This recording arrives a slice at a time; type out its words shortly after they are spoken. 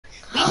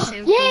to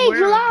Yay, the world.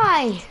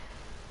 July!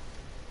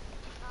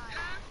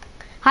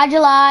 Hi,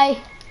 July.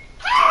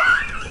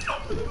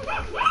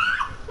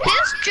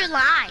 Who's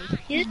July?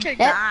 Who's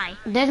July?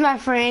 There's my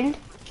friend,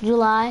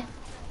 July.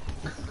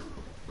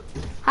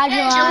 Hi, Hey,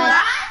 July.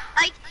 July.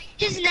 Like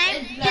his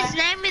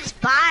name is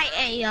by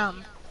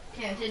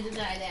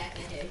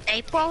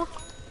April.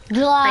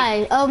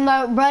 July. Oh,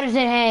 my brother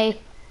said hey.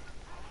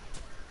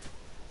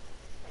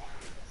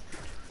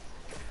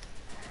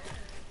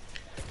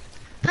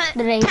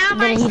 Tell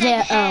him I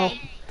said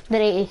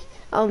hey.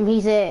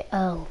 He said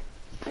oh.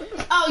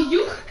 Oh,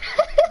 you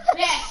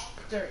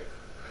bastard.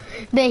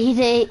 But he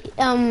said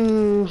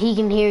he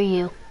can hear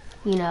you,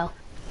 you know.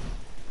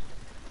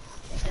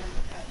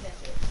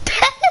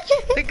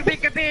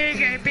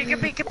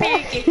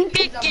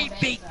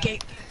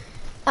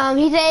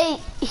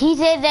 He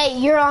said that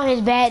you're on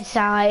his bad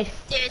side.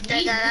 Am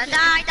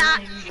I the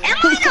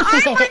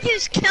only one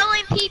who's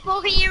killing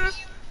people here?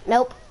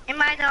 Nope.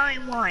 Am I the only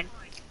one?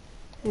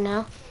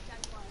 No.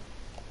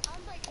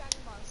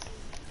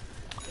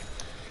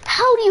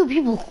 How do you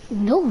people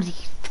know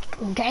these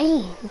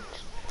games?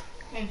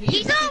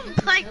 He's on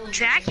like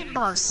Dragon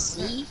Ball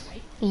Z.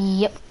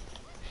 Yep.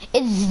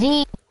 It's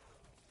Z.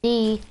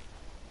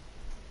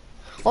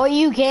 Or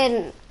you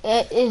can,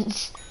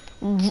 it's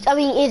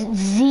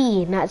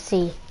Z, not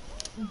C.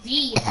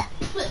 Z.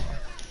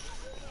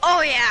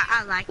 Oh yeah,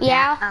 I like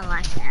Yeah. that. I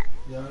like that.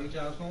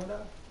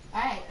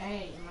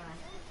 Hey,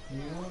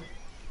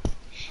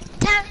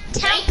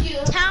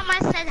 Tell him I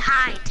said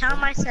hi. Tell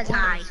him I said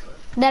hi.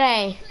 That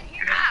A.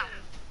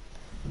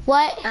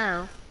 What?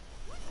 Oh.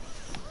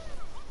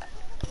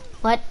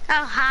 What?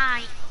 Oh,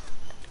 hi.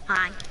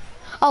 Hi.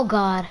 Oh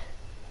God.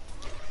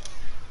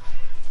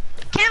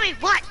 Cammy,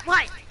 what?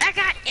 I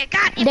got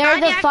it.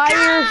 There's a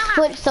fire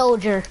foot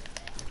soldier.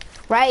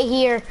 Right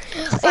here.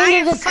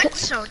 Fire foot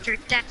soldier,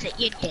 that's it,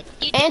 you did.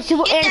 And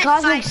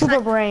cosmic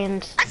super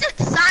brains. I said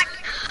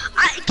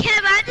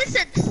Cam, I just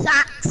said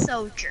sock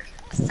soldier.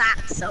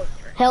 Sock soldier.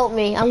 Help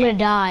me, I'm gonna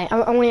die.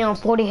 I'm only on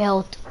 40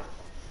 health.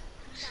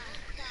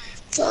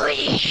 40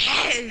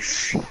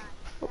 health.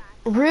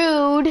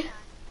 Rude.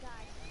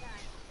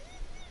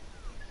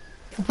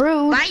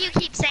 Why you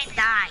keep saying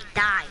die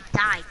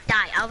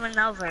over and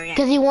over again?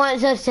 Because he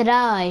wants us to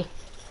die.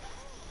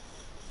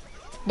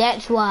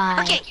 That's why.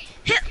 Okay,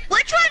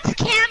 which one's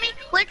Cammy?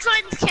 Which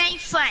one's Cammy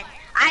Fun?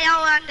 I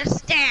don't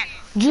understand.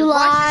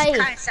 July.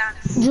 Kind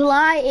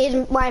July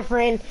is my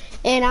friend,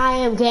 and I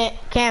am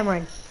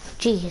Cameron.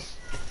 Jeez.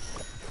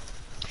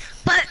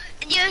 But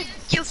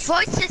your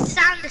voices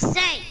sound the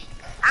same.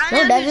 I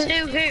don't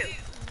know who.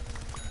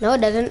 No,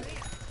 it doesn't.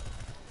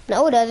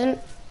 No, it doesn't.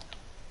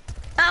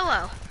 Oh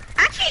well.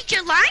 Actually,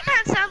 July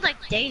kind of sounds like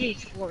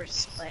Data's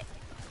voice, but.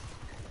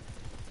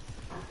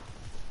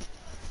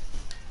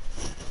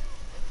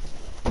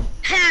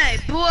 Hey,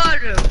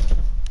 brother.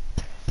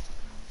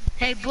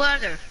 Hey,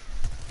 brother.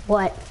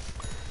 What?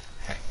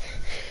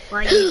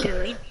 What are you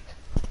doing?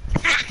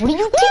 What do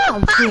you think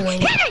I'm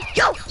doing?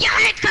 Yo, your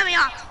head's coming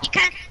off. You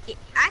can't.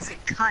 I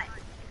said cut.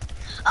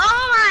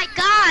 Oh my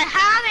God!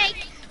 How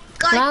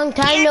they? Long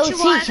time no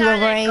see, Super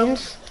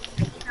Brains.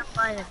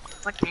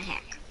 What the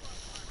heck?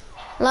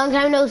 Long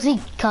time no see,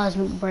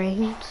 Cosmic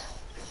Brains.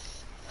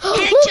 Look,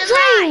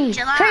 July,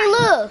 Trey! Trey,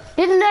 look!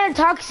 There's another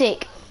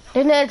toxic.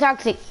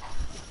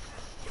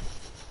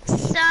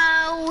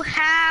 So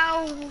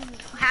how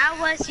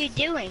was you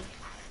doing?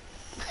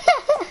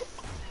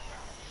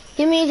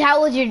 He means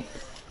how was your?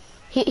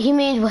 He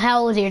means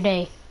how was your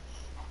day?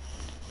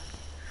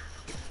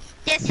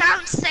 Yes, I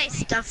don't say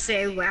stuff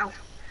very well.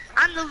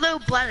 I'm the little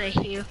brother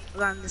here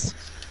around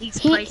these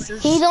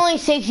places. He's only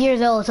 6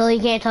 years old, so he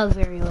can't talk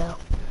very well.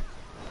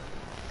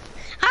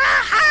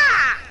 Ha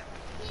ha!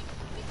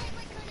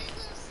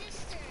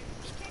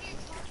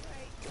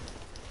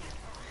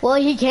 Well,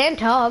 he can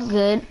talk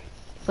good,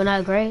 but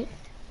not great.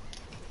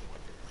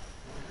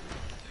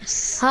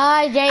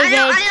 Hi,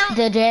 JJ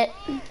the Jet.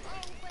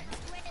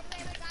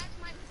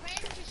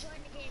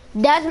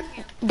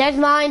 That's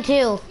mine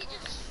too.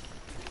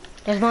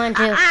 That's mine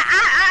too.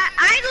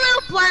 I'm a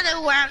little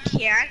brother around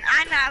here.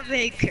 I'm not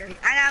very good.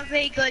 I'm not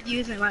very good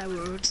using my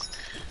words.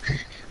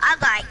 I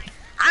like.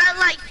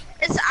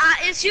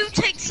 If you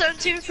take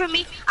something from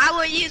me, I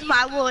will use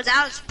my words.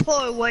 I'll just pull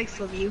away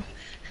from you.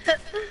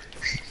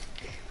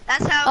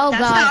 That's how.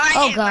 That's how I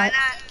am. God.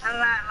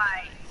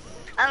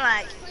 I'm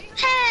like,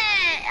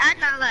 hey. I'm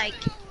not like,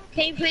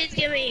 can you please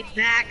give me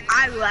back?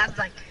 I will act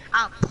like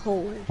I'll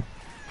pull.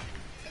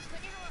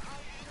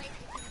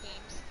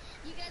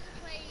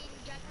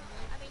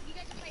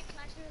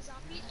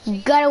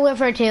 Got a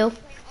whiffer too.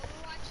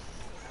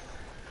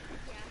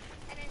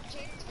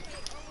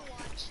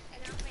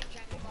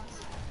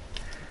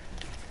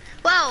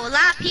 Whoa, a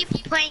lot of people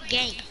playing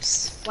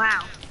games.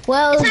 Wow.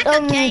 Well, It's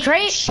like a game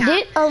Trey shop.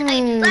 did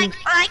like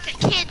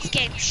a kid's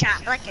game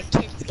shop. Like a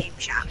kid's game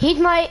shop.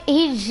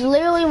 He's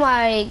literally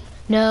my.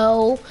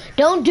 No,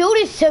 don't do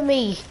this to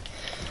me.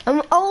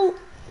 Oh,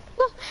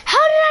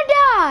 how did I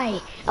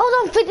die? I was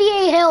on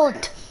 58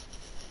 health.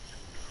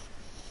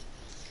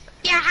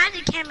 Yeah, how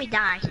did Cammy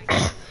die?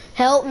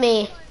 Help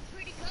me.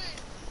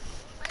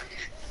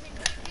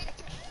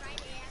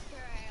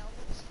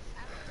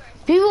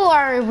 People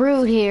are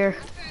rude here.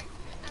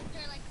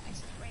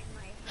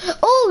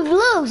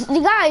 Oh, look,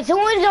 you guys,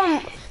 someone's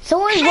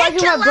watching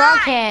my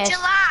broadcast.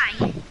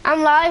 July.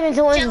 I'm live and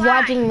someone's July.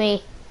 watching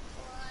me.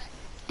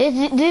 This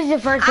is the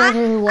first person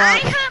who I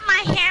watched. hurt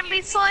my hand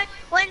before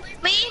when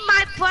me and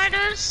my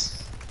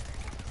brothers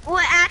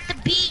were at the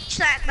beach,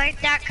 like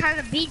that kind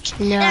of beach.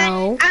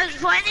 No. And I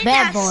was running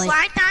Bad that boy.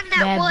 slide down that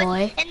Bad wood,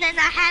 boy. and then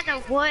I had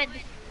a wood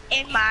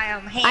in my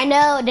hand. I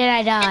know that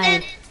I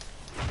died.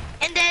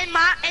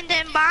 And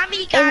then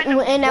mommy got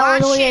And I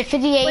was only at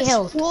 58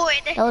 health. Wood.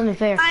 That wasn't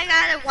fair. I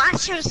got a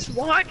washer's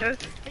water,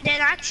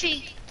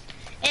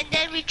 and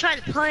then we tried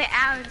to pull it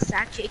out, and it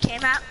actually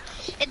came out.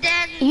 And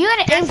then You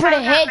gotta aim that's for the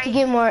how I got head my- to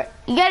get more.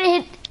 You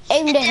gotta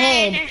aim the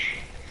head. Aim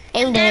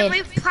And the then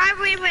head. we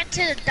probably went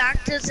to the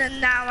doctors, and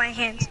now my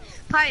hand's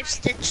probably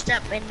stitched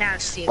up, and now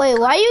it's feeling. Wait,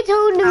 why are you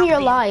telling them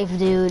your Probably. life,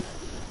 dude?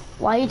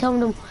 Why are you telling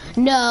them?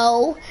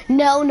 No,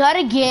 not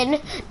again.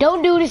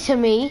 Don't do this to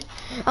me.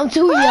 I'm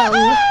too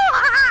young.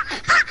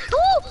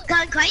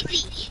 Gone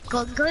crazy.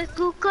 Go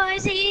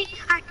crazy.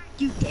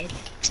 You did.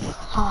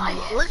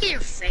 Oh, Look at your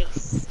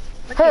face.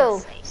 Look Who? at your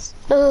face.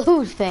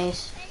 Whose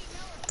face?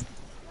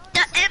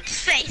 The imp's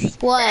face.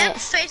 What? The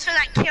imp's face when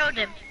I killed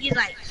him. He's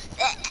like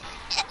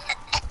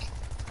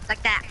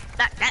that.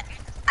 Like that.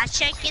 I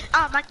shake it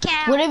on my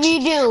couch. Whatever you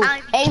do,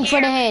 I don't aim for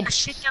the care. head. I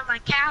shake it on my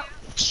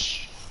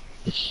couch.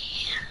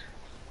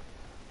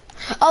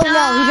 Oh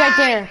no, he's right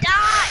there.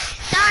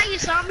 Die, you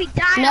zombie,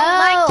 die. No.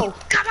 I don't like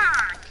you. Come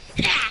on.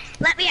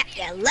 Let me at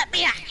you. Let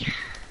me at you.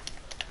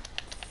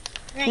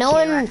 Thank No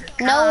you. one-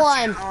 no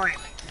one. Alright.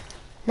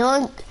 No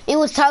one. It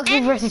was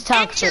toxic versus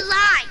And toxic.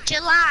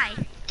 July.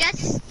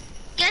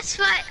 Guess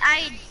what?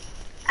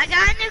 I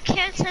got a new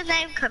character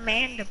named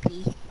Commander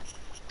P.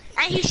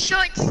 And he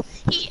shoots.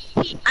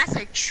 I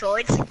said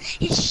shorts.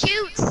 He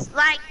shoots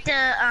like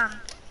the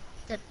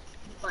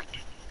what?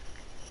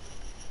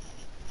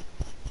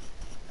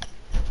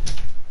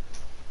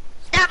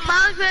 That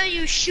mode where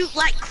you shoot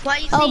like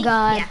crazy. Oh,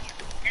 God. Yeah.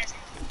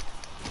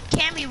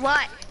 Cammy,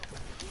 what?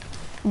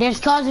 There's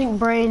cosmic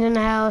brain in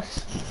the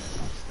house.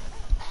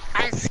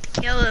 I just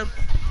kill him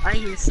or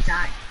he just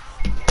died.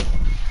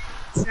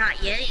 It's not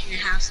Yeti in the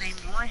house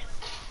anymore.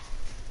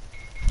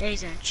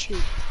 Yeti's gonna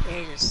shoot.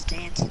 Yeti's just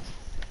dancing.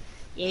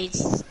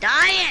 Yeti's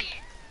dying!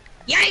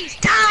 Yeti's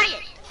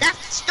dying! That's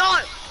the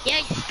story!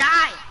 Yeti's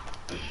dying!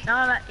 It's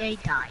all about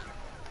Yeti dying.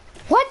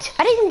 What?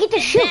 I didn't even get to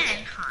shoot.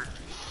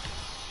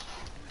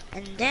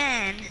 And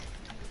then,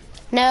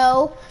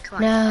 No.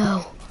 Come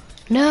on.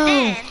 No.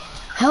 then,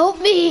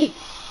 Help me.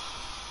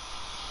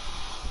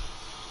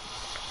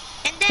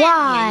 and then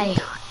Why? Yeti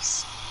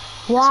dies.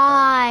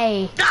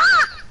 Why?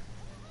 Ah!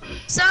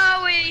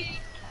 Sorry!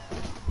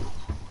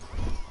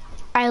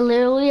 I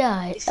literally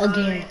died Sorry.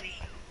 again.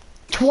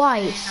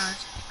 Twice.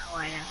 Oh,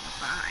 I am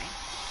fine.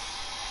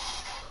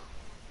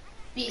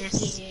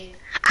 Yes.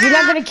 You're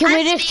not gonna kill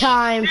me this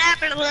time.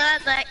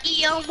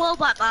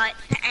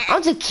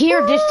 I'm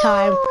secure this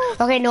time.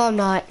 Okay, no, I'm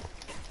not.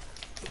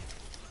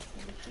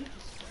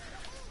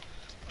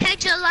 Hey,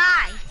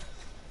 July.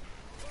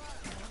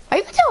 Are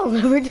you telling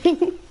him everything?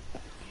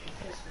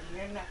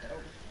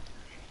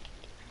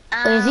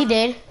 Wait, is he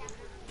dead?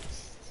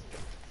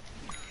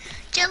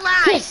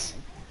 July. Yes.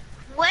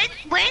 When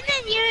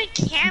did you and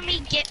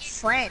Cammy get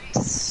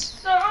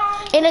friends?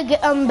 In a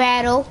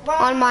battle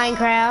on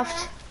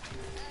Minecraft.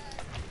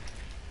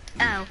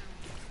 Oh.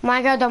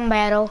 Minecraft on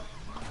battle.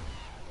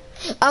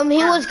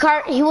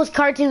 He was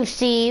Cartoon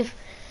Steve.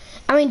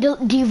 I mean,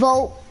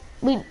 Devolt.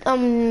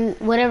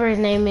 Whatever his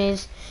name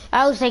is.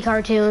 I would say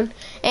Cartoon,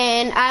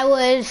 and I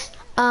was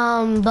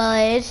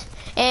Buzz,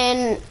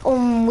 and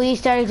we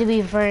started to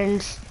be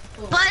friends.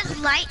 Buzz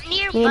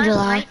Lightyear? Me and Buzz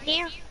July.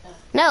 Lightyear?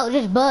 No,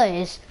 just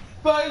Buzz.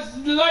 Buzz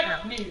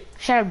Lightyear.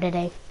 Shut up,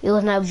 today. It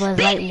was not Buzz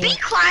Be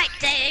Lightyear. quiet,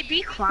 Day.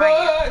 Be quiet.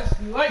 Buzz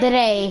Lightyear.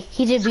 Today,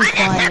 he did be I just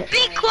quiet. said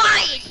be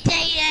quiet,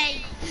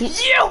 Day.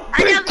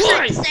 I never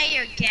said to say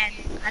it again.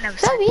 I never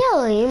said Stop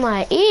yelling in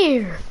my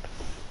ear.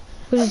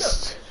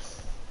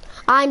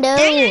 I know.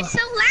 Day is so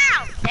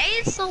loud. Day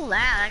is so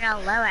loud. I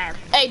got low at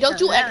him. Hey, don't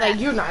you act like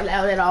you're not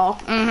loud at all.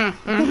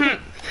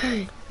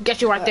 Get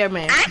you right there,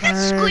 man. I can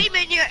scream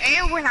in your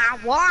ear when I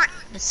want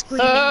to scream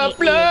in your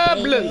Blah,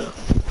 ear. blah.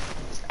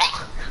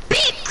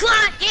 Be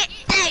quiet,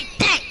 Day.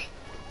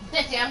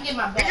 That's it, I'm getting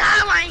my That's bag.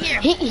 all I want to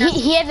hear.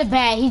 He has a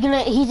bat. He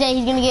said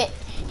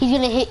he's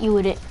gonna hit you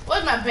with it.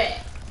 Where's my bag?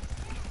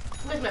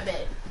 Where's my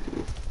bag?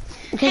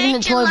 It's in the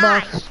toy July.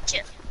 box.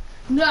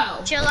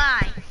 No.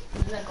 July.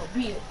 I'm not gonna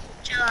be it.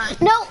 July.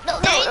 No.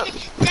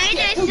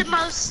 Day is the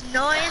most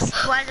noise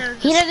brother.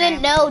 He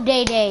doesn't know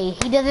Day Day.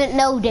 He doesn't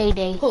know Day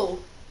Day. Who?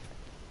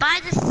 By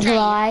the same.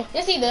 July.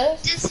 Yes, he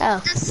does. The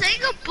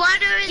single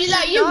brother is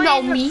July, the you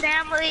know noise me. of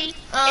family.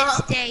 Uh-huh.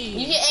 It's Day.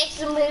 You can ask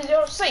him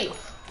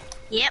yourself.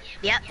 Yep.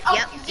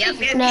 Oh, Yep. No,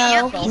 He's the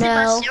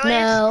no, most serious.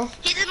 no.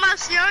 He's the most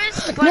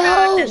serious brother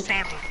No. in the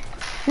family.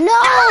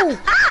 No!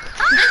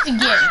 This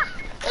again.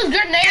 This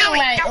good name,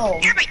 like,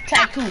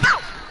 Tycoon.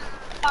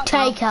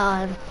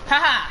 Tycon.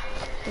 Haha.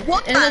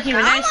 What And look, he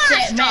was the nice hell?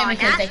 set man Oh,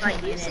 because they that's what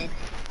can't you get said.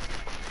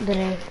 in.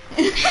 Did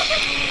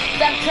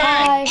Stop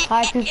trying.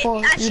 Hi people,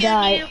 I you showed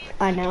died. you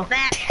I know.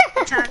 that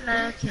trying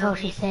to kill Oh,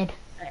 she me. said.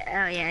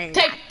 Oh yeah.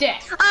 Take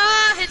that.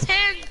 Oh, his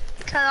hand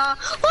cut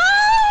off.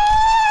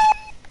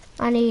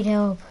 Woo! I need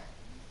help.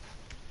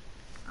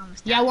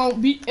 Almost Y'all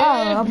won't be. Oh,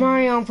 I'm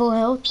already on full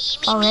health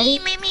already.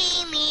 Me.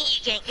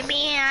 You can't get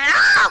me out.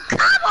 Oh, come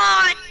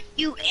on,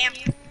 you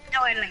imp.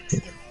 No, I like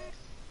you.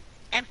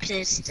 Imp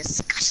is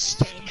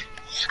disgusting.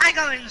 I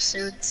go in the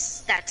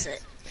sewers. That's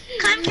it.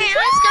 Come, let's go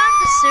in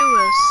the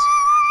sewers.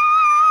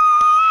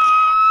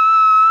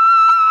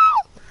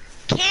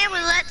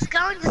 Cameron, let's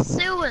go in the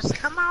sewers.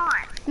 Come on.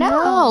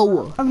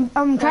 No.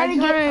 I'm trying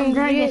to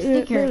get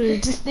sticker.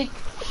 Just stick.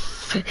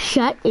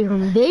 Shut your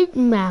big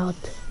mouth.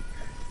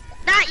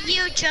 Not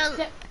you,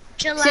 July.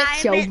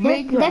 Shut your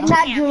big That's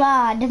not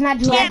July. That's not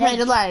July.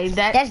 Cameron.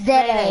 That's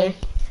Day.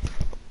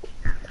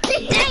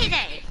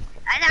 Day.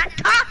 I'm not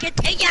talking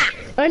to ya,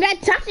 I'm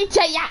not talking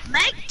to ya.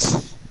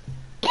 mate.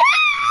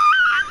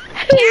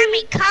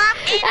 Cameron, come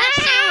in the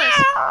sewers.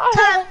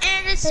 Come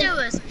in the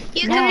sewers.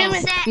 You can be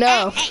set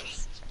No. at 8.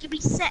 You can be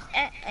set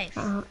at 8.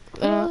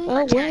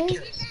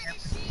 Wait.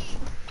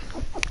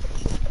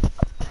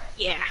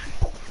 Yeah.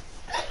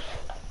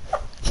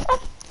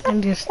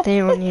 I'm just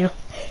staring you.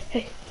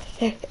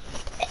 I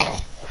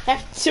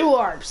have 2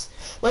 arms.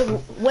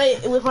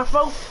 With my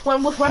phone,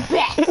 one with my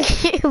back.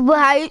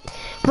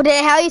 But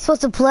then how are you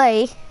supposed to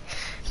play?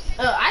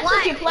 I What?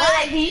 took your play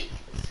like he.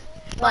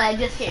 But I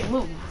just can't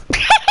move.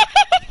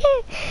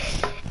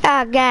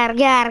 Oh, God.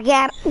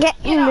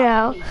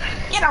 No.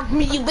 Get off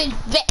me, you big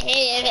fat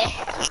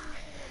head.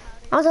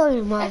 I told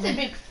you, That's a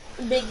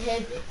Mom. big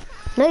head.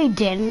 No, you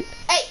didn't.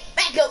 Hey,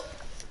 back up.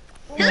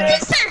 You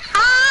just said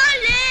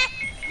Harley.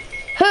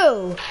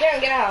 Who?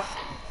 Karen, get out.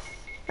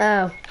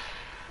 Oh.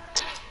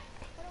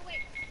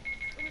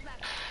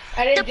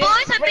 The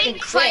boys are being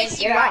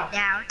crazy right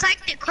now. It's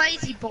like the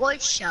Crazy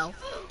Boys show.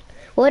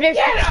 What is?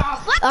 Get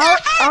off. What the All-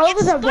 heck? all of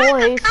It's us are sparkle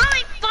boys.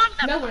 coming from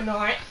the No, we're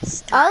not.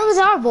 All of us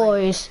are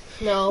boys.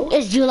 No.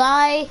 It's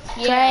July,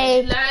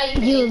 Trey,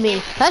 you and me.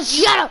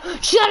 Shut up!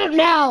 Shut up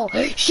now!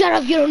 Shut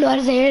up! You don't know how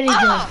to say anything.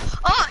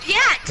 Oh, yeah.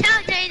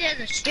 Tell Data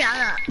to shut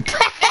up.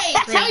 Hey,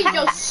 tell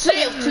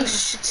yourself to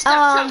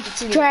stop talking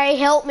to me. Trey,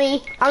 help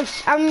me. I'm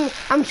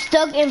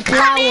stuck in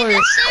Come in the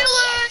flowers.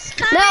 sewers.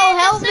 Come No, in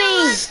the help me!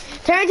 sewers.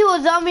 Turn into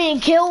a zombie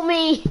and kill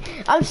me.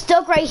 I'm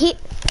stuck right here.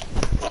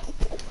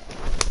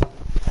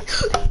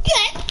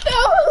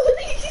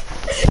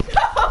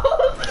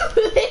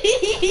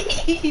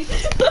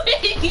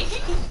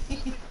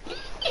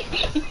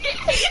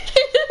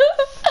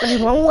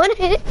 Just one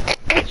hit.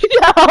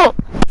 No.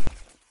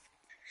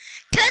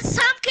 Cause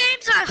some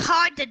games are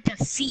hard to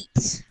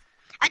defeat.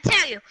 I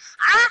tell you,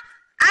 I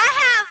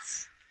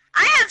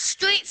have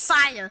Street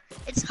Fighter.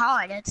 It's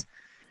hard.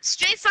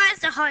 Street Fighter's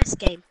the hardest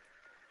game.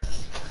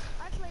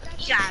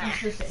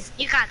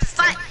 You gotta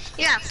fight.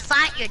 You gotta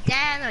fight your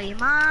dad or your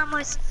mom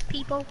or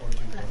people.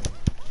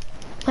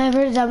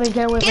 Piper Zombies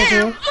Garden Warfare Get 2.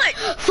 him!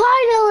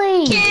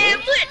 Finally! Get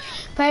him!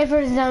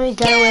 Piper Zombies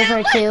Garden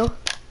Warfare 2.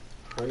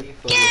 Pray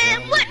for Yeah,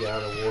 the what? zombies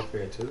out of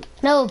Warfare 2.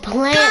 No,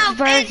 Plants Go,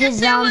 vs Vegas,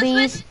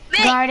 Zombies with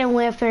me. Garden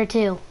Warfare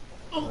 2.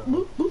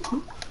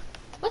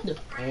 What the?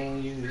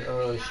 And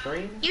you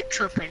stream? You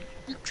tripping.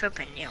 You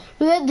tripping, you.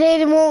 Because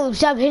they won't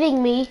stop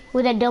hitting me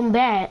with that dumb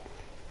bat.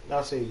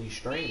 I say you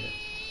streaming.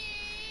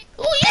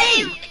 Oh,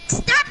 yeah!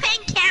 Stop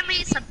hitting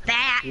Cammy's a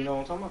bat. You know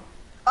what I'm talking about?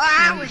 Or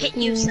I will hit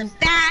you some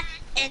bat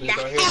in the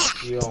Just right hat.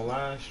 here. You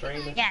online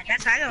streaming? Yeah,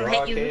 that's how I don't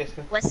hit you.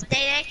 Broadcasting? What's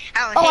day?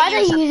 I Oh, will I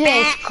hit thought you you some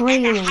said bat in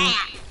screaming. the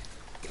hat.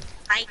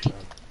 Like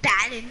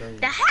bat in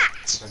the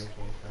hat.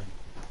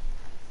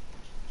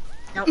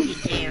 No, you You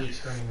dare.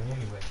 streaming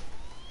anyway.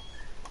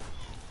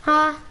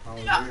 Huh? I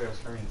was real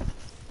streaming.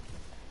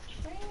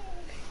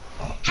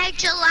 Hey,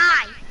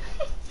 July.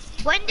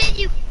 When did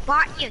you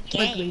bought your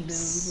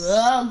games?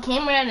 Oh,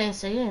 Cameron didn't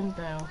say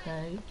anything,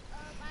 okay?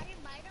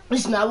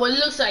 It's not what it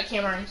looks like,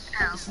 Cameron.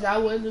 It's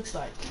not what it looks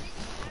like.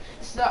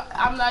 It's not,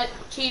 I'm not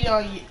cheating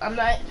on you. I'm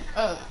not,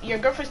 your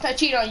girlfriend's not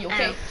cheating on you,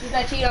 okay? She's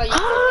not cheating on you.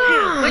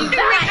 What's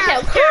the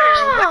recount?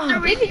 What's the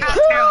recount?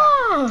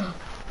 Ah!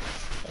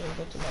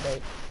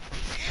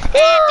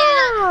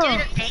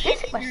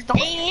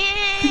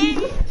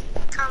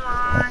 Come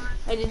on.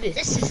 I did this.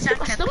 This is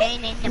such a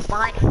pain in the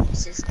butt.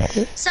 This is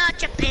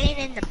such a pain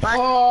in the butt.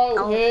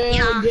 Oh,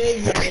 hell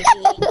yeah.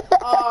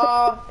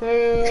 Oh,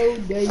 hell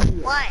yeah.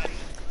 What?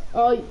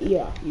 Oh,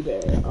 yeah, you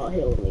better. Oh,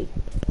 hell me.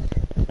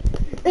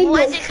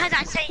 Was it because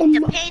I say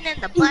the pain in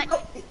the butt?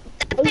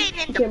 The pain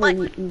in the butt.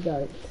 Cameron, you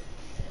got it.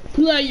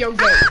 Play your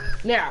game.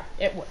 Now,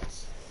 at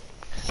once.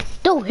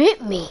 Don't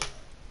hit me.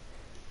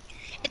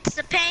 It's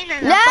the pain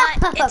in the No.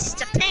 butt. It's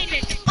the pain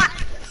in the butt.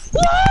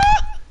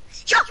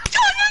 Yo.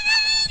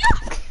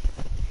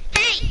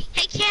 Hey,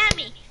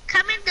 Cammy,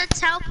 come in the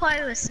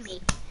teleport with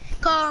me.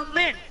 Come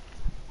in.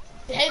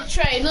 Hey,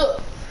 Trey,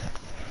 look.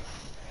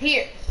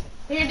 Here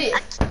it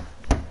is.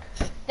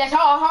 That's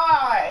all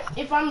hard.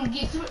 If I'm gonna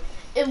get to it,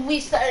 if we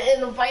start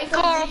in the fight,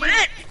 Come in.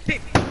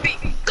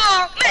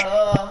 Come in.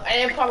 I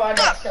didn't pop out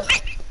that stuff.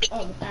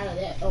 Oh, out of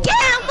that. Oh.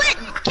 Yeah,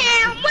 win.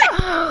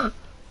 Cameron!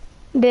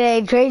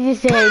 Did Tracy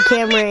say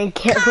Cameron?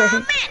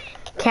 Calvin.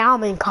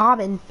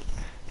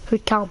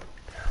 Who's Calvin?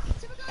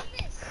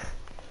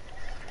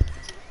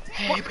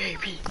 Hey,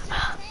 baby.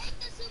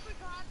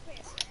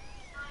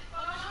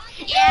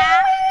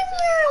 Yeah.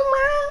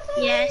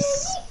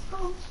 Yes.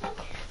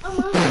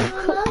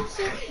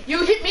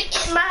 You hit me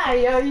in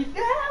my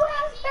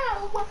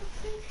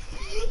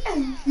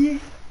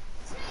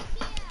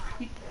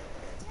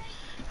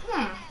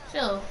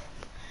So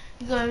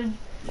you gonna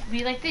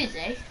be like this,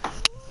 eh?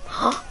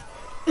 Huh?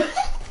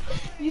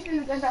 You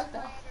didn't get that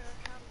though.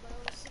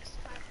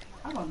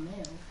 I'm a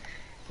male.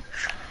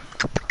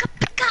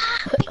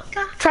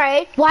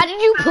 Trey, why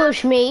did you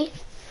push me?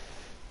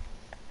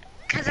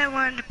 Because I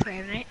wanted to play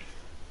it.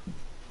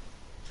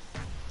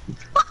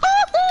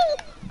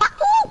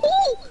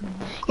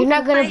 You're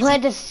not gonna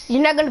plant this.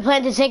 You're not gonna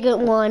plant the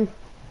second one.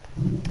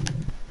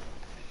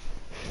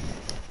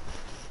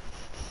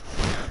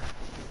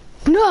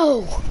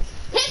 No.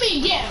 Hit me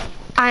again.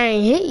 I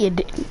ain't hit you.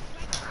 Dude.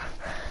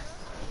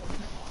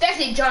 That's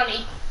it,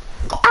 Johnny.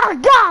 Oh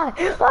God!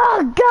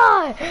 Oh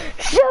God!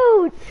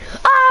 Shoot!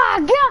 Oh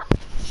God!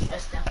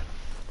 That's that.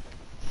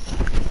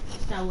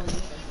 That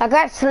was I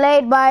got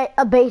slayed by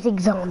a basic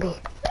zombie.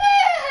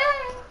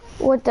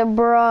 With the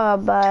bra,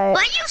 but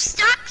Will you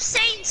stop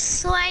saying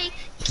slay,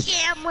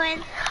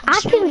 Cameron? I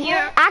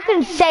Junior?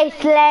 can say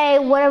slay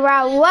whatever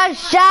I want.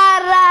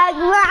 Shut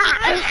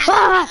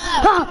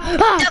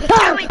The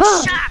parent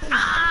up! shot.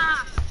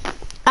 Ah.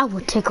 I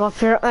will take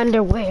off your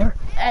underwear.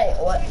 Hey,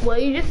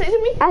 what you just say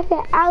to me? I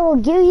said I will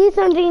give you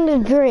something to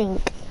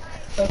drink.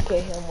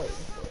 Okay, I'm waiting.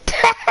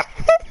 I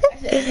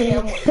said, okay,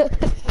 I'm waiting.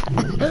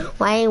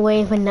 Well, I ain't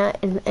waiting for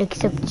nothing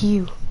except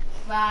you.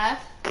 Bye.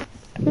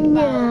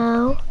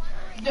 No.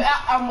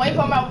 I'm waiting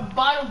for my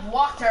bottle of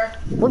water.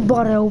 What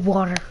bottle of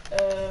water? I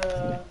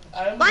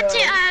don't What's know.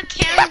 your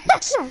count?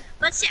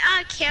 What's your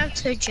count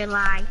to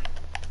July?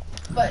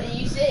 But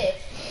you said.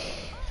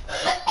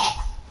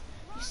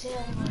 You said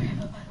I'm gonna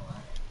have a bottle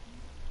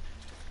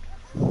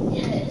of water.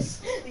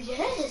 Yes.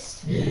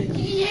 Yes.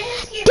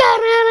 Yes.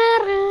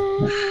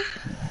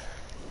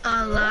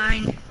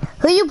 Online.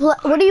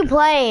 What are you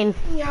playing?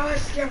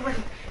 Yes.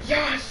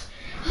 Yes.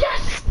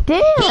 Yes.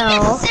 Damn. He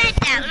just said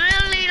that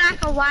literally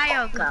like a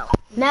while ago.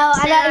 No,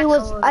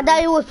 I thought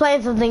he was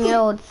playing something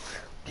else.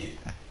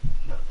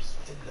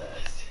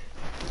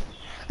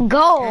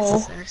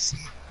 Go.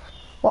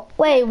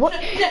 Wait, what?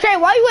 Trey,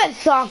 why you at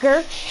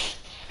soccer?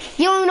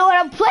 You don't even know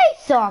how to play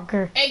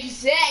soccer.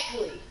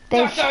 Exactly.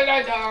 Then,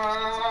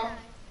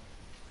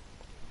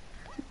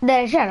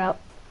 then shut up.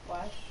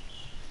 What?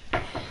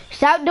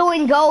 Stop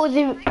doing goals.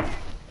 Even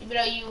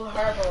though you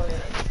herbal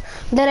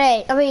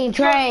it.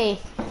 Trey,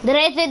 did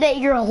I say that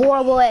you're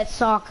horrible at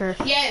soccer?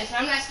 Yes,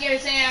 I'm not scared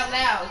to say it out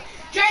loud.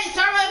 Trey,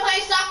 start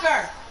playing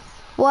soccer.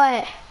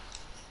 What?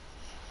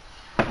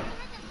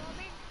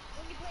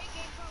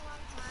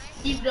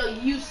 Even though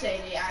you said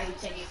it, I can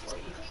take it for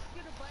you.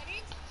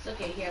 It's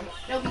okay, Cameron.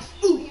 Don't be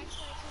ooh.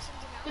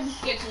 Don't be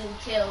scared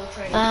to tell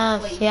Trey to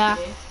play yeah.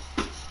 today.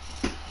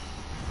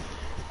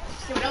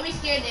 Cameron, don't be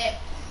scared that.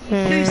 Who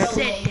know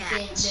said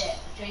that?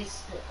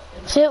 Trey's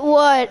Said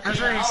what?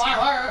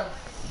 I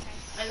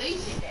I know you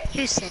said that.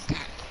 Who said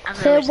that?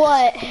 Said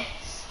what?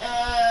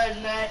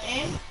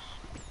 Nothing.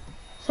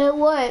 Said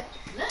what?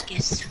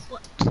 Guess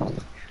what?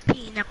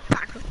 Peanut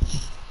butter.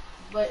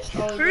 But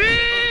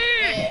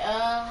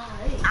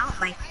Out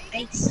my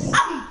face.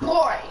 I'm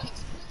boring.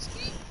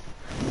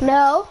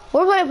 No,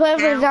 we're playing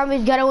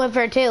PlantsVSZombies GW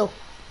for 2.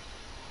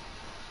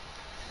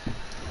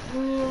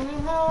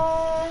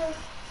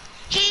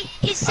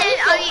 He said,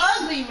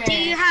 ugly, man. do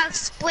you have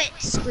split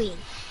screen?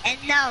 And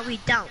no, we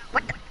don't.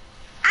 What the?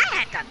 I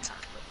had done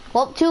something.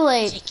 Well, too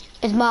late.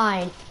 It's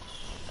mine.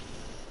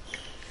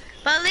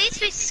 But at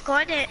least we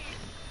scored it.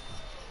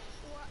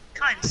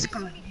 Come on,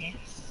 score it here.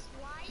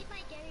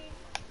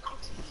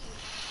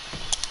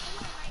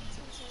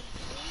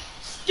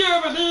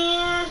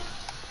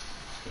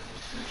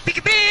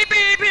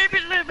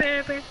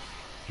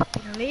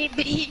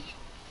 Maybe.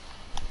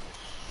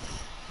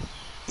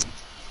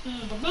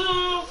 Come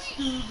on.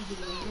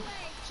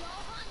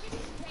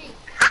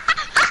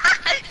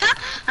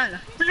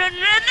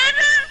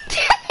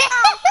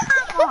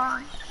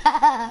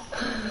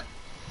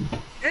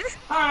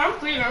 I'm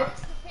cleaner.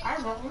 I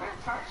wrote my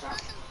parts up.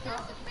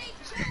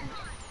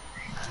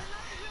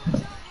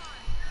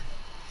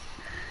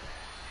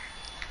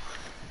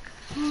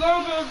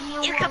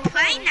 You can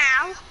play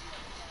now.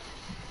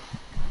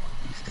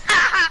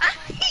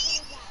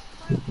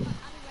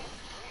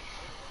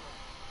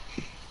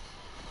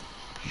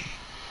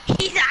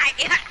 He's like,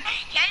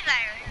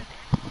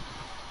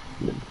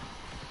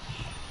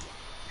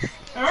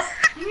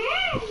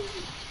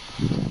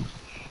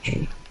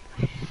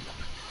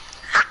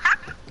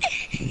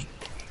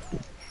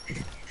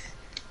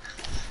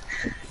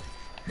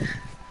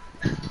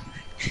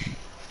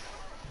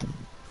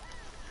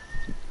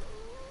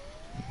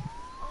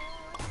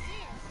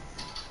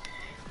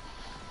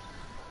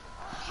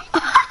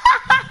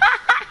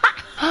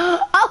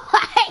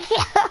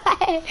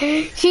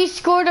 She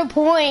scored a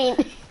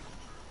point.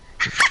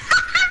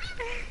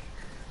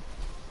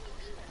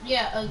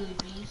 Yeah, ugly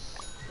beast.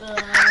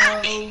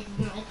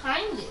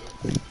 Kind of.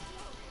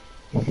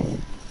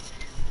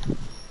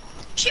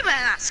 She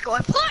better not score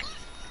a point.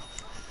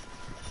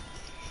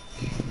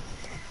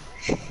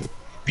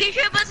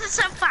 Peter versus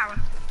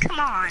Sunflower. Come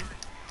on.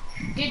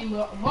 Get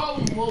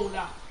whoa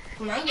now.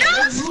 When I No, get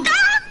this move,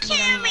 stop,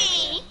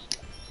 Cammy.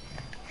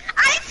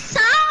 I'm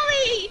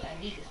sorry. I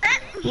need to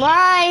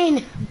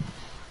Mine.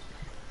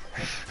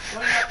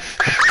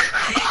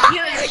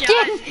 You're a Yes,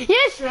 shot.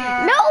 yes.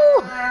 No.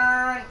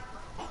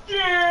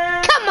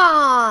 Come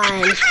on.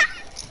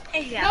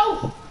 There you go.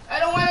 No, I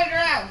don't want to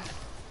drown.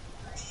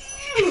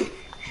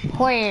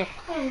 Where?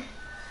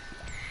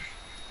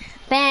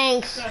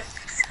 Thanks.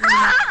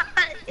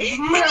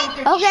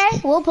 Okay,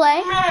 we'll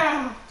play.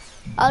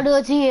 I'll do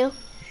it to you.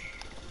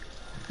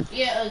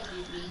 Yeah,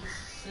 ugly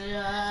beast.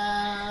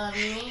 Yeah, I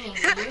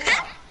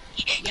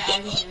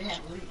don't even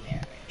have root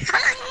there.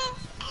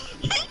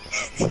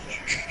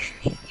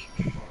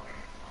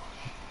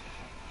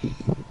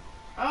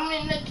 I'm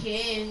in the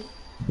kid.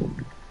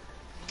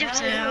 Do I'm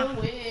so. in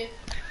the whip.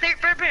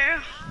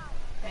 Bear.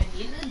 I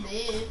need to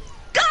live.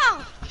 Go.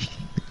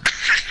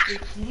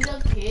 It's in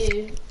the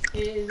kid.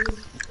 Is.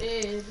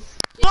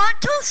 1,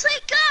 2, 3,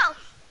 go.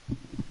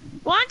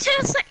 1, 2,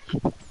 3.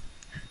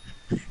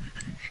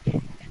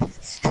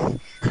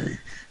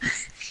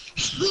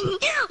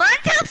 1,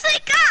 2, 3,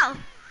 go.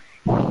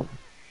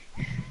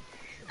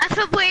 I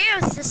feel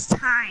wheels this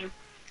time.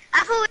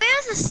 I feel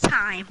wheels this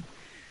time.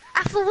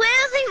 I feel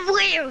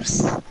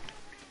wheels.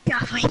 Golly.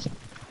 I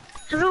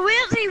feel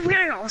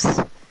wheels.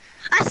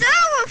 I thought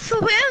I was for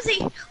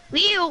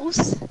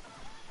wheels.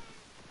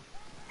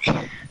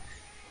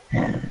 I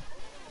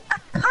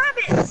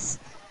promise.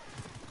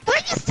 Will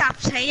you stop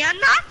saying I'm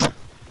not?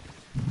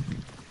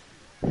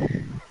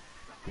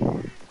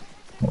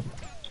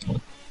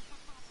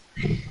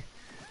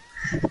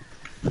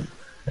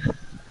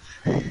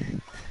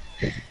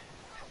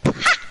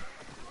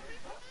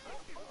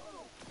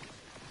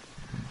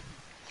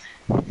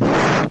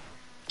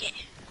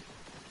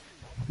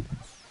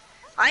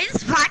 Are you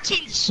just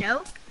watching the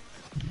show?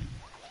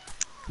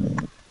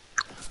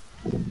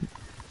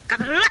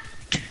 Come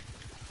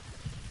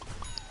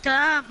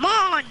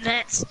on,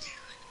 let's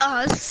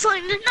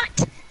fun tonight.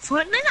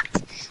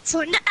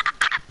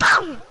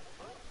 Boom!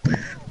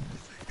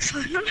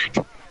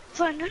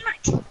 Fun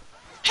tonight.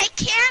 Hey,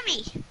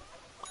 Cammy.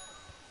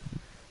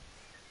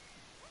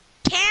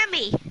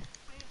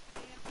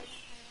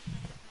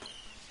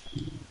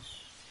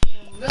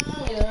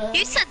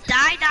 You said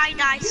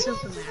die,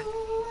 Superman.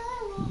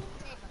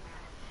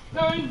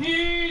 I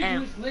need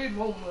just little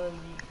more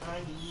money. I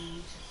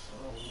need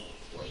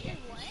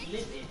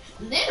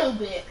little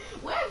bit.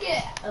 Where I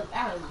get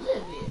out a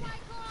little bit?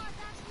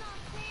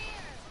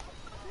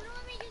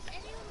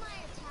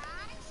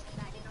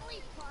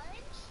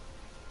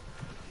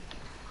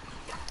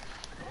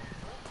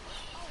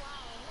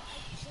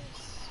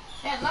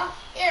 That lost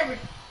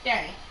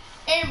everything.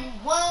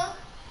 Everyone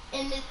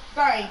in this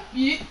thing.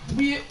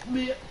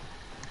 Yeah.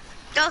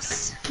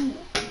 Dos.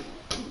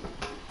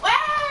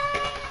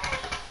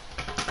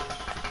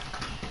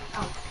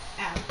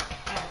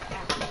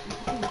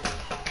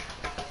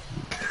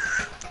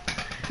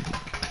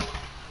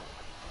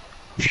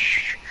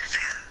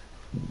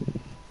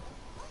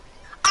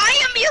 I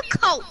am your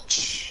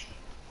coach.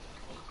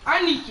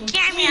 I need some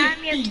Cammy,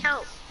 I'm your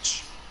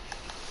coach.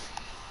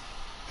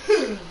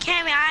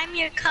 Cammy, I'm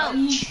your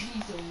coach.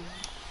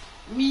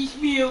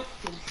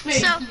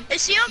 So,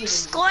 if you don't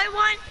score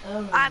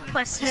one, I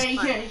press this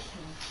button.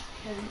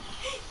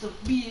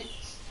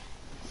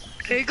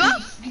 Here you go.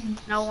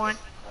 No one.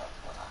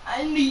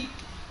 You need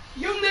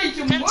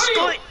some Didn't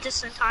score money. it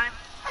this in time.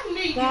 I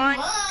need 1,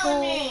 some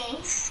money.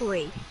 2,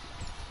 3.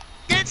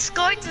 Didn't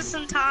score it this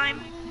in time.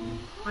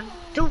 1,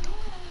 2.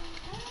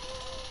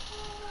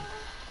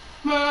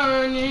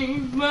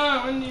 Money.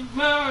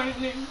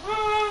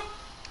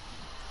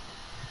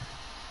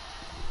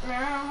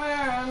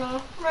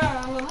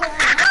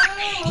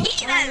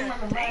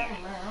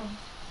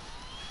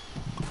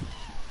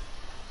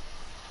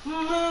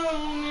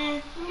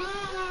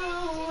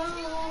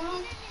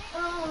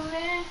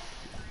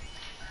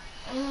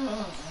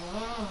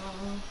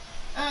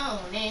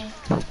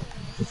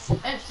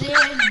 I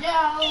said,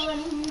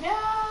 darling.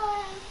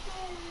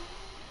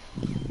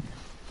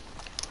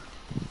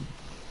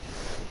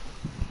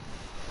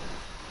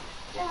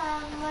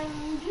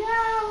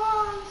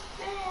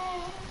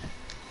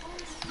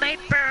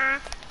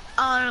 Paper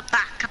all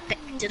back up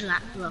into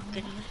that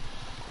looking.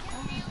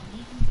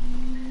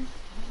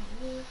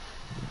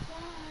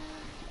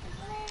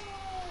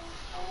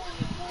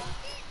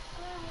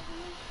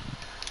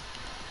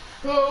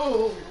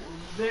 Oh,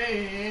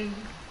 then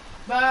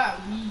by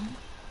me.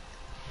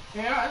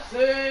 And I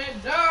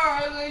said,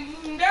 darling,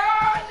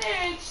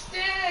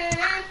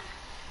 stand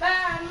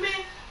by me.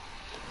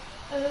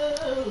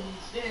 Oh,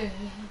 stand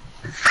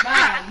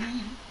by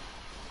me.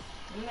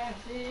 And I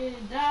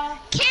said, darling.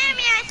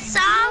 Cammy, I'm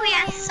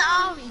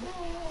sorry.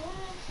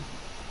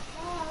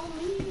 By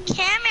me.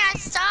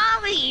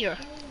 here.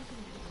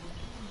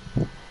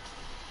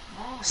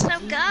 So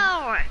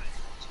go.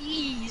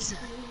 Jeez.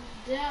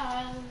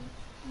 Darling,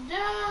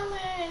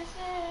 darling,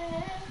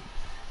 say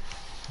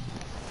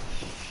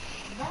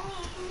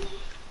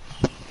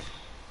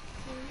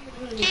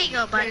Here you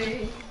go,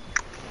 buddy.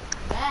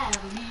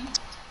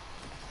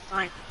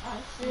 Fine.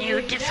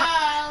 New different.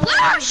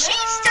 Whoa, she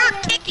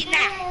stopped kicking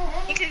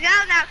that. You can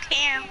go now,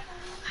 Cam.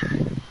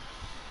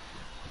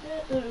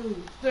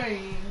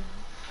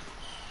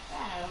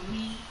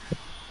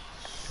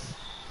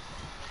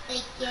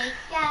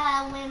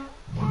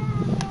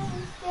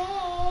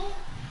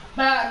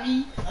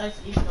 Bobby, us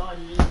is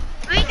naughty.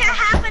 We can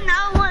have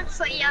another one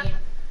for you.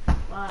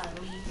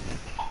 Bobby.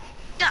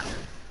 Go.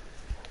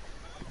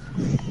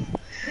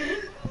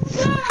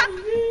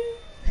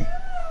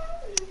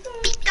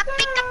 Pika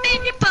pika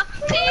pika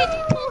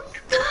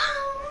pika.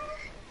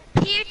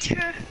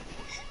 Peter,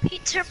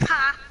 Peter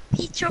Pa,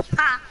 Peter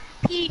Pa,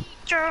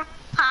 Peter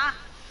Pa,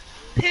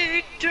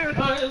 Peter.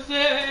 I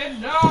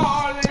said,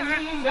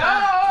 darling,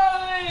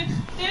 darling,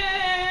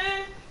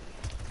 stand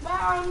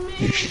by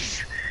me.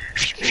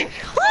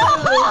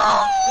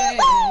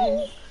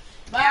 Woo!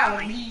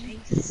 By me.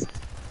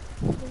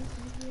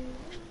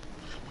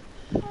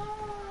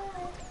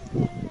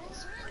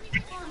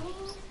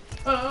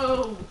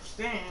 Oh,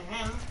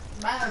 stand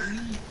by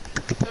me.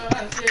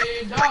 I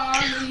said,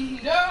 darling,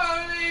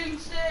 darling,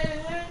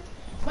 stand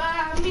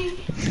by me.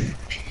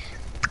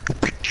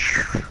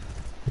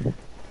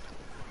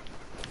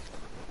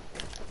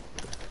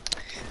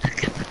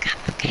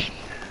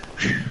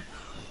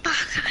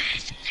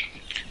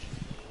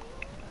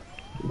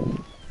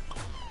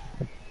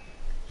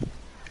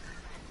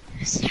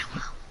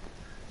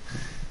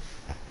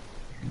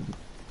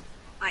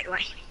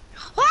 Wait.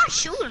 Oh,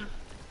 shoot him.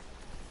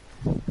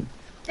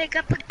 Pick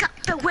up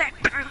the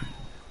weapon.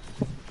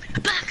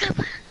 Back up.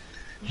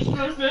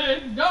 I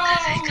said,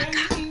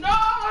 darling,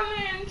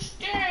 darling,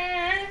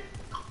 stand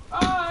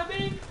by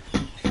me.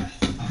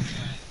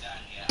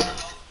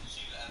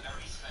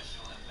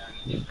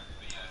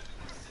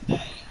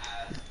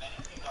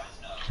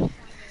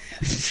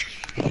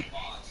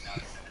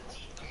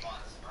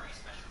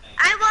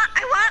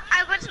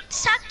 I want to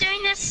stop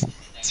doing this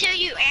till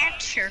you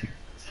answer.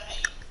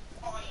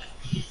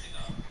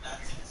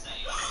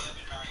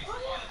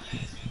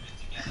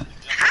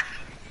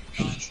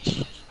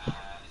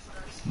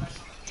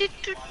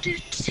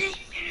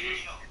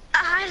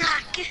 I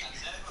like it.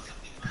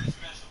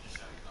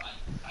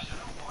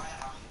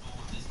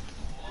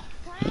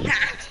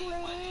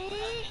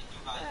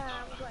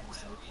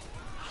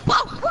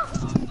 Whoa!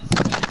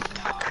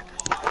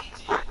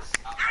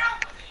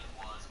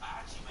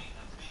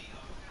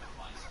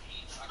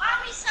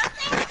 Mommy,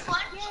 something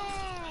fun.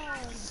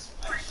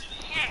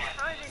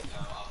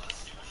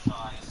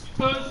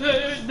 I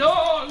said,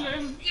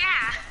 darling.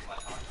 Yeah.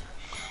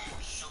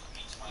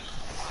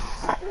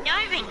 You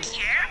don't even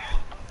care.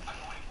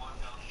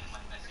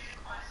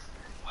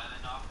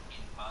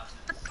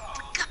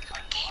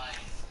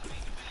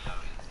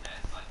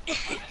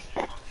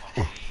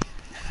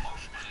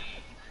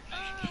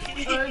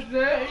 I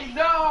say,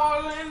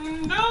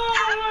 darling,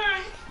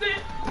 darling,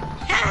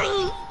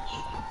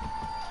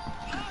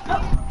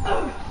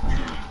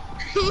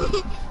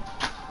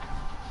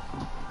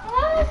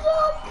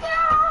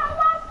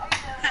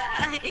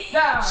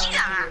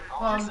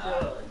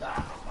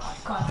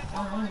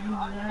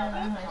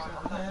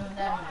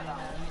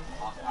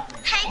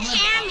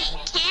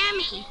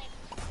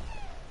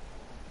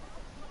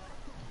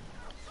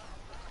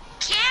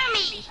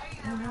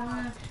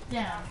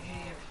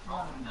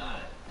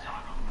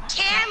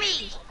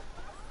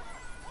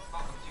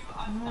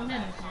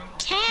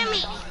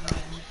 Hey,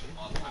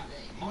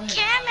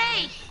 Cammy.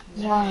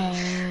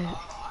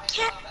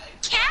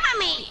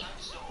 Cammy.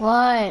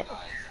 What?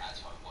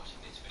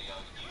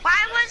 Why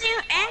wasn't you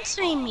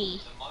answering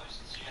me?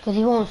 Because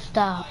he won't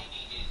stop.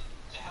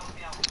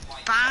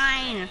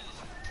 Fine.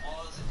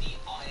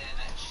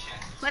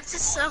 What's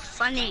this so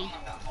funny?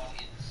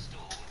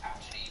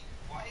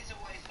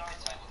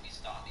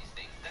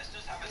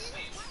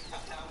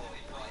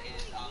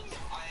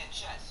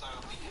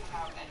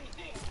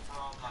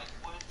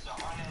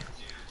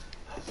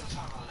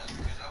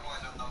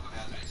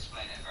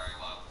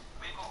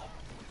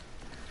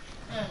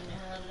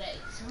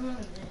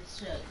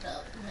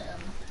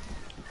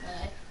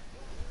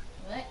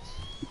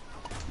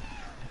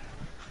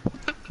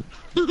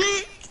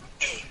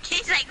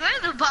 He's like,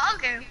 where's the ball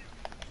go?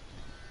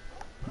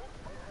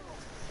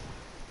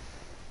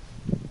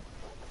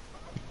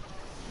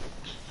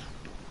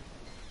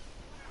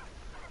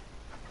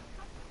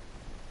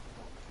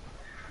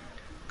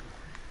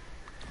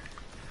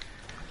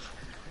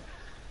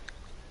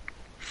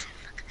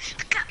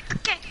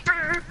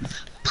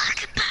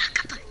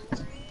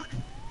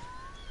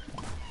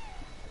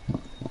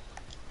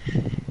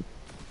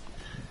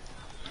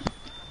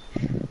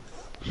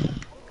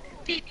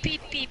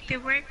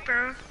 Beep, work,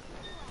 bro.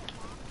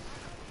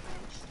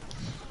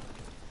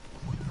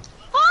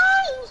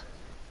 Oh!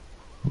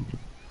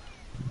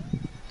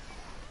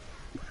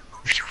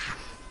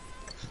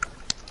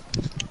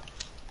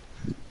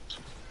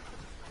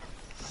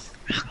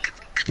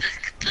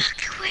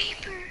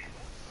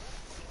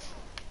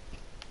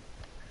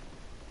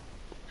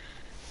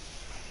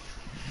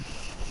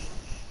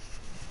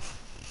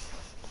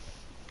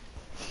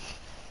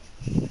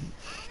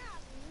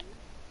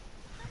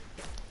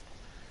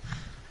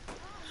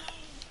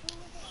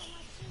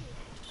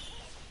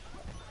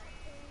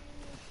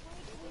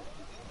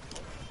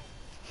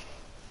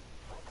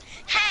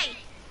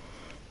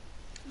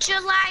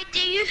 July, do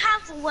you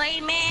have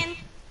Wayman?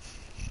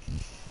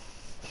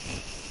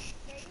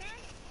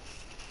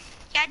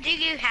 Yeah, do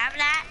you have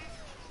that?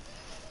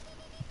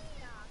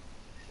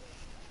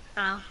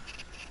 Oh.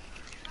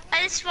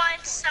 I just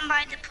want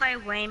somebody to play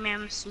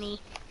Wayman with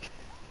me.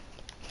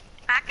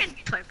 I can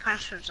play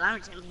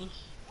PlantsVSZombies, I mean.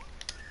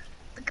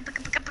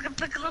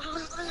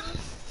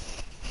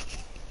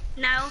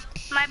 No,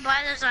 my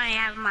brothers only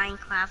have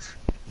Minecraft.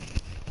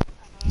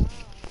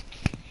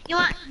 You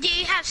want? Do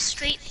you have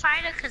Street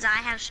Fighter? Cause I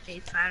have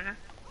Street Fighter.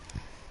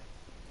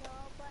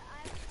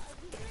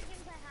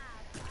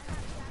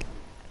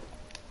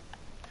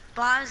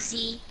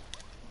 Bozzy.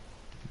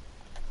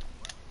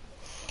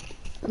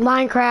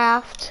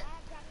 Minecraft.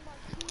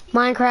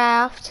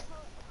 Minecraft.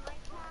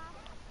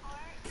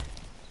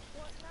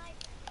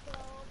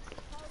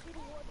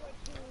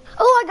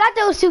 Oh, I got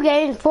those two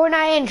games,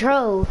 Fortnite and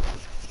Trove.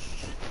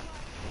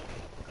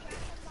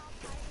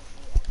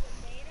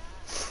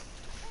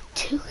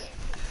 Two.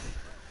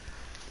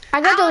 I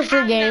got those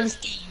two games.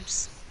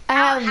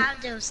 I don't have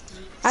those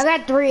games. I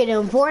got three of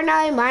them: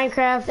 Fortnite,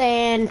 Minecraft,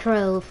 and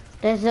Trove.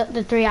 That's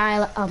the three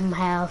I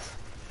have.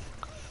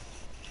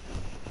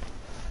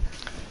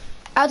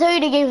 I'll tell you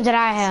the games that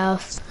I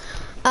have.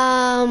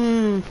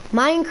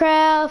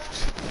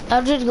 Minecraft.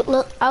 I'll just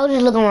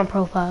look on my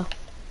profile.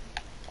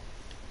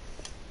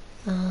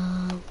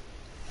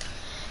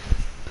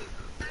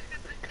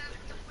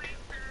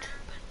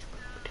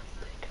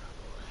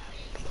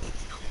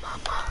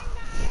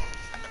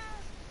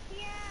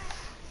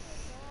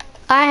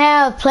 I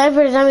have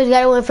PlantsVSZombies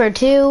GW for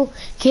 2,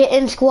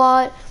 Kitten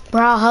Squad,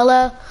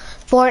 Brawlhalla,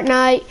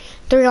 Fortnite,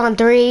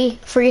 3-on-3,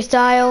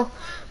 Freestyle.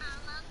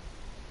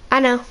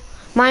 I know.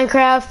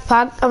 Minecraft,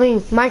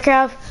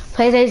 Minecraft,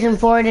 PlayStation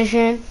 4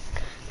 Edition,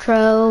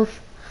 Trove,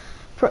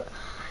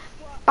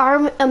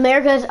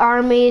 America's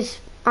Army,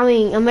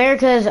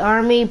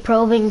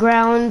 Proving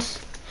Grounds,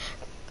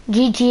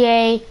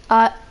 GTA,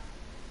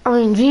 GTA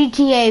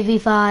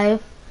V5,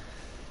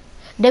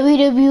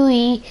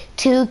 WWE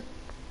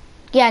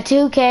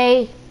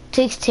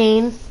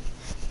 2K16,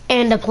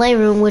 and the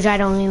Playroom, which I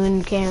don't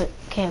even can't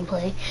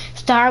play.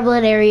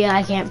 Starblood Area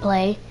I can't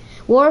play.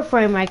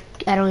 Warframe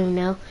I don't even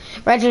know.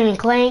 Ratchet and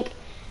Clank,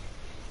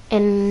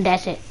 and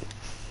that's it.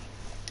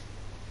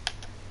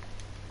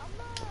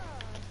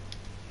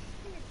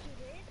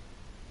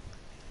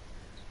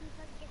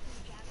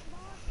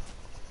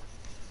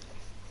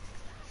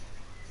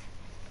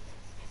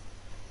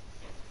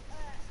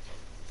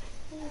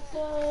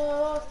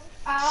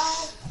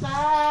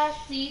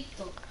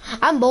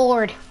 I'm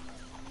bored.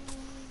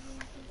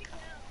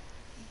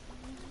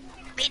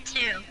 Me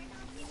too.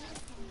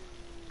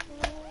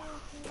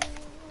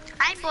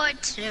 I'm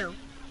bored too.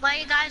 What do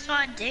you guys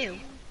want to do?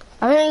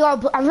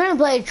 I'm gonna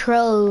play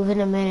Trove in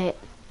a minute.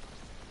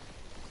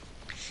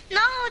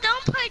 No,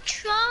 don't play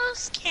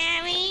Trolls,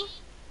 Cammy.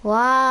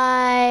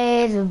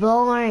 Why? It's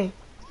boring.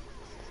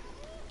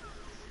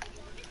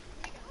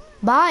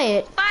 Buy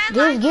it. But I Just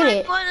like get my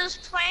it. brothers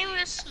playing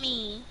with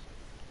me.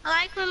 I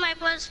like when my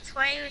brothers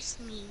play with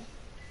me.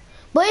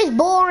 But it's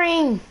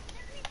boring.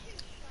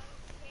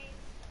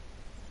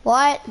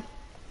 What?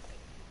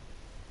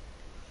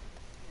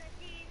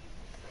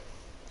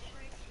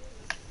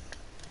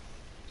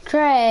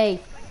 Trey.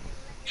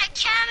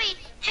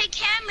 Hey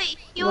Cammy,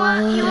 you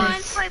want to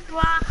play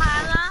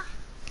Brawlhalla?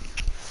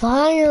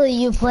 Finally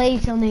you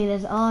played something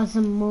that's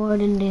awesome more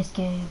than this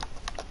game.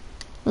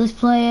 Let's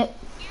play it.